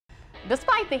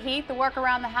Despite the heat, the work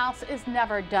around the house is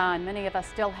never done. Many of us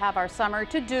still have our summer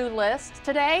to-do list.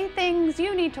 Today, things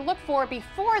you need to look for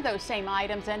before those same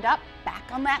items end up back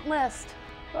on that list.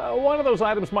 One of those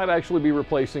items might actually be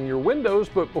replacing your windows,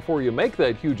 but before you make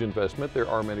that huge investment, there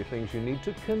are many things you need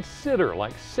to consider,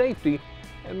 like safety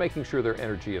and making sure they're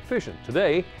energy efficient.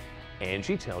 Today,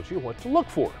 Angie tells you what to look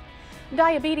for.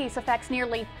 Diabetes affects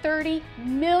nearly 30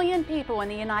 million people in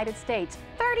the United States.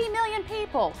 30 million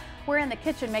people. We're in the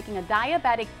kitchen making a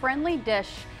diabetic-friendly dish.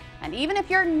 And even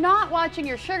if you're not watching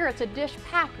your sugar, it's a dish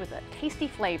packed with tasty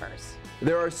flavors.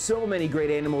 There are so many great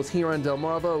animals here on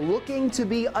Delmarva looking to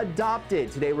be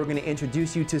adopted. Today we're going to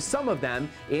introduce you to some of them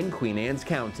in Queen Anne's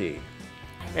County.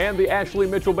 And the Ashley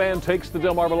Mitchell Band takes the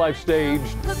Delmarva Life stage.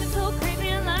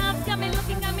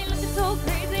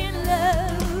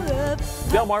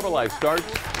 Delmarva Life starts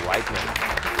right now.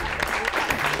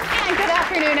 And good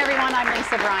afternoon, everyone. I'm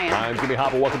Lisa Bryant. I'm Jimmy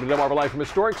Hopple. Welcome to Delmarva Life from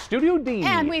Historic Studio D.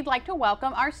 And we'd like to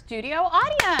welcome our studio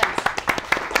audience.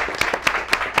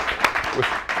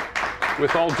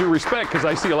 With all due respect, because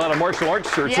I see a lot of martial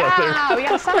arts shirts out there. Yeah, we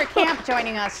got a summer camp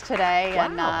joining us today. Wow.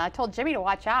 And I told Jimmy to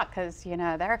watch out because, you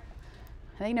know,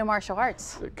 they know martial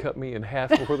arts. It cut me in half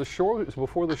before the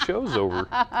show's over.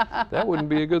 That wouldn't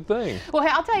be a good thing. Well, hey,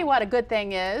 I'll tell you what a good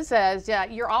thing is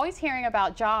you're always hearing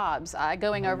about jobs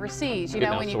going overseas. You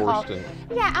know, when you call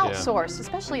outsourced,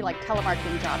 especially like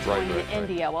telemarketing jobs going to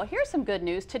India. Well, here's some good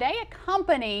news. Today, a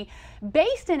company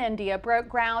based in India broke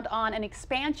ground on an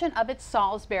expansion of its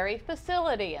Salisbury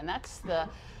facility, and that's the,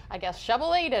 I guess,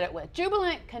 Chevrolet did it with.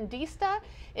 Jubilant Condista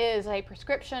is a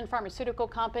prescription pharmaceutical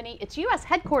company. Its U.S.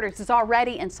 headquarters is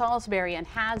already in Salisbury and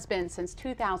has been since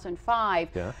 2005.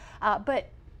 Yeah.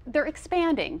 But they're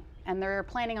expanding and they're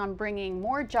planning on bringing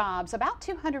more jobs, about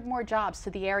 200 more jobs to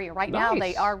the area. Right now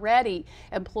they already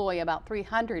employ about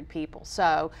 300 people.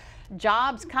 So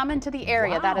jobs coming to the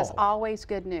area. Wow. That is always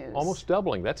good news. Almost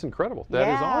doubling. That's incredible. That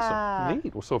is awesome.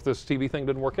 Neat. Well, so if this TV thing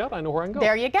didn't work out, I know where I can go.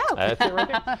 There you go. That's it right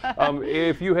there.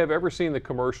 If you have ever seen the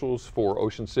commercials for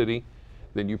Ocean City,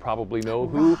 then you probably know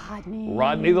who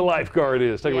Rodney the lifeguard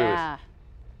is. Take a look at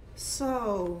this.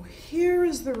 So here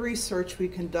is the research we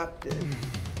conducted.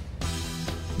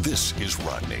 This is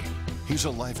Rodney. He's a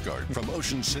lifeguard from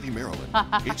Ocean City, Maryland.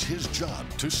 It's his job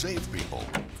to save people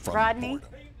from Rodney, boredom.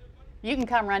 you can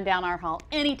come run down our hall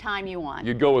anytime you want.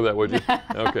 You'd go with that, would you?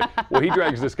 Okay. Well, he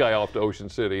drags this guy off to Ocean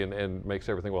City and makes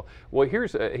everything well. Well,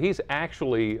 he's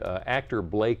actually actor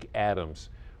Blake Adams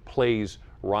plays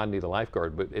Rodney the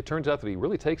lifeguard, but it turns out that he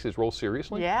really takes his role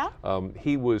seriously. Yeah.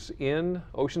 He was in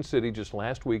Ocean City just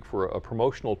last week for a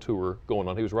promotional tour going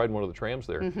on. He was riding one of the trams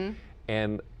there,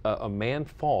 and a man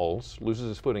loses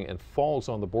his footing and falls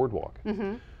on the boardwalk.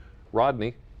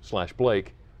 Rodney /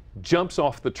 Blake jumps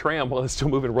off the tram while it's still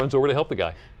moving, runs over to help the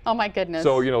guy. Oh my goodness.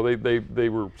 So, you know, they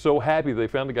were so happy they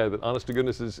found a guy that, honest to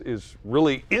goodness, is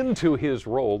really into his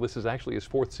role. This is actually his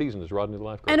 4th season as Rodney the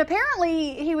lifeguard. And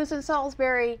apparently he was in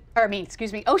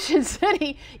Ocean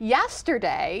City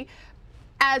yesterday,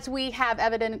 as we have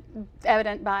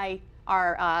evident by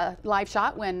our live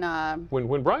shot when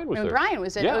Brian was there. Brian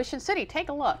was in Ocean City. Take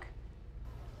a look.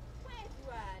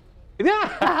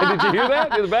 Yeah, did you hear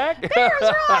that in the back?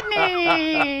 There's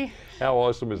Rodney. How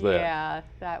awesome is that? Yeah,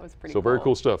 that was pretty cool. So very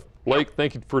cool stuff. Blake,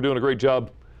 thank you for doing a great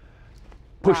job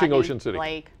pushing Ocean City.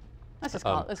 Blake. Let's just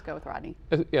let's go with Rodney.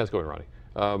 Yeah, let's go with Rodney.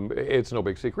 It's no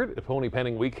big secret. Pony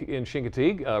Penning Week in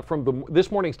Chincoteague. From this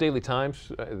morning's Daily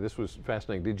Times, this was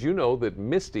fascinating. Did you know that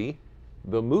Misty,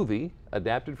 the movie,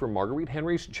 adapted from Marguerite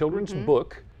Henry's children's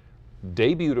book,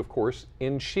 debuted, of course,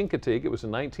 in Chincoteague. It was in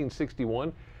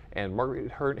 1961. And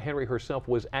Marguerite Henry herself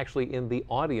was actually in the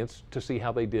audience to see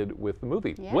how they did with the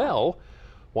movie. Yeah. Well,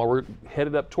 while we're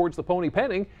headed up towards the Pony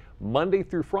Penning, Monday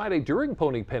through Friday during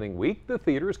Pony Penning Week, the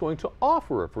theater is going to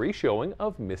offer a free showing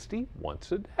of Misty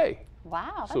once a day.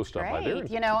 Wow, so that's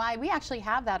great. You know, we actually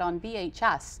have that on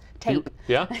VHS tape.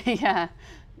 Yeah? Yeah.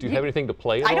 Do you have anything to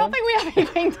play it on? I don't think we have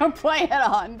anything to play it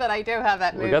on, but I do have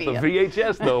that movie. We got the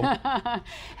VHS, though.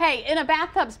 Hey, in a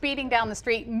bathtub speeding down the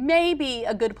street may be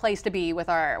a good place to be with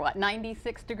our,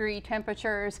 96-degree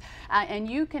temperatures. And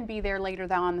you can be there later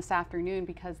on this afternoon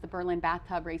because the Berlin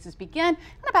bathtub races begin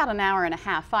in about an hour and a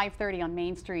half, 5:30 on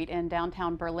Main Street in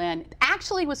downtown Berlin.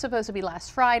 Actually, it was supposed to be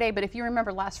last Friday, but if you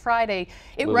remember last Friday,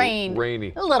 it rained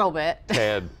a little bit.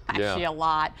 Tad, Actually, a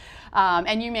lot.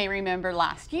 And you may remember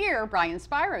last year, Brian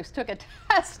Spiros took a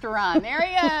test run. There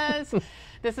he is.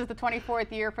 This is the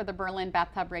 24th year for the Berlin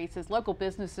bathtub races. Local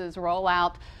businesses roll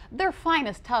out their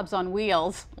finest tubs on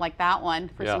wheels, like that one,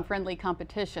 for some friendly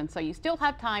competition. So you still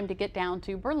have time to get down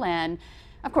to Berlin,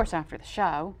 of course, after the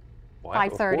show. Wow,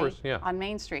 5:30 on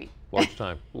Main Street.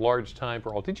 Large time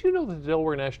for all. Did you know that the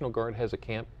Delaware National Guard has a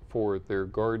camp for their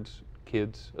guards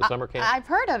kids, a summer camp? I've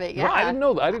heard of it, yeah. Well, I didn't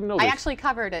know that. I didn't know this. I actually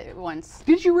covered it once.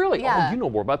 Did you really? Yeah. Oh, you know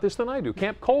more about this than I do.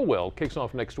 Camp Colwell kicks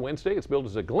off next Wednesday. It's billed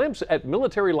as a glimpse at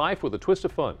military life with a twist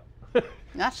of fun.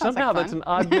 That Somehow like that's an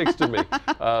odd mix to me.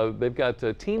 They've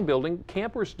got team building.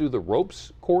 Campers do the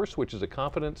ropes course, which is a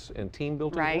confidence and team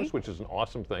building course, which is an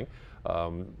awesome thing.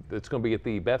 It's going to be at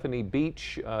the Bethany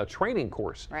Beach training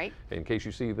course. Right. In case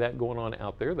you see that going on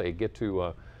out there, they get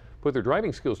to put their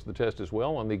driving skills to the test as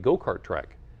well on the go-kart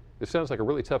track. This sounds like a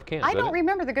really tough camp. I don't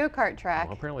remember the go-kart track.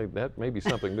 Well, apparently that may be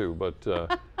something new, but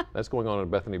that's going on in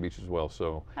Bethany Beach as well.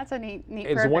 So that's a neat it's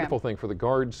program. A wonderful thing for the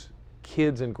guards,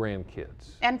 kids, and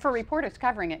grandkids. And for reporters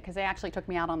covering it, because they actually took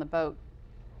me out on the boat.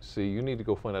 See, you need to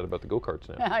go find out about the go-karts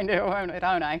now. I know,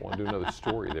 don't I? Want to do another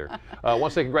story there. Want to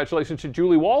say congratulations to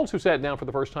Julie Walls, who sat down for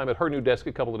the first time at her new desk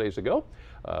a couple of days ago.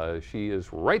 She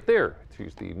is right there.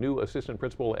 She's the new assistant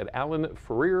principal at Allen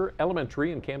Ferrier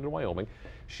Elementary in Camden, Wyoming.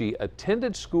 She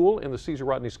attended school in the Caesar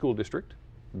Rodney School District,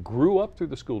 grew up through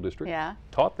the school district,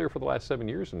 taught there for the last 7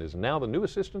 years, and is now the new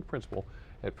assistant principal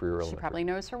at Ferrier Elementary. She probably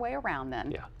knows her way around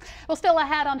then. Yeah. Well, still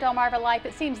ahead on Delmarva Life,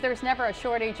 it seems there's never a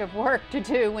shortage of work to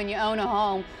do when you own a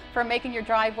home, from making your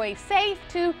driveway safe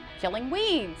to killing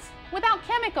weeds without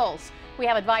chemicals. We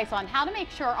have advice on how to make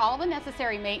sure all the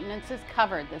necessary maintenance is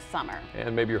covered this summer.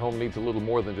 And maybe your home needs a little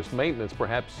more than just maintenance,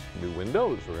 perhaps new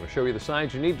windows. We're going to show you the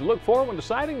signs you need to look for when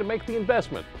deciding to make the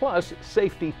investment, plus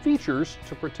safety features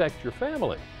to protect your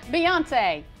family.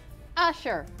 Beyonce,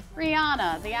 Usher,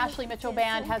 Rihanna, the Ashley Mitchell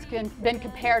Band has been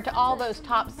compared to all those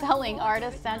top-selling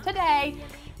artists, and today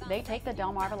they take the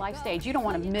Delmarva Life stage. You don't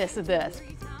want to miss this.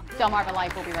 Delmarva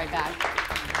Life will be right back.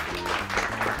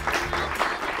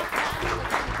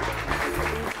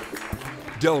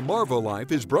 Delmarva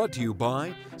Life is brought to you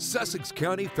by Sussex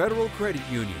County Federal Credit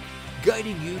Union,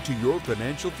 guiding you to your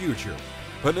financial future.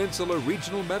 Peninsula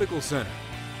Regional Medical Center,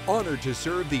 honored to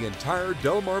serve the entire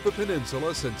Delmarva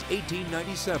Peninsula since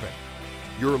 1897.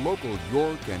 Your local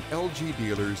York and LG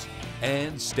dealers,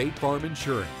 and State Farm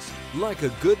Insurance. Like a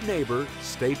good neighbor,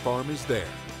 State Farm is there.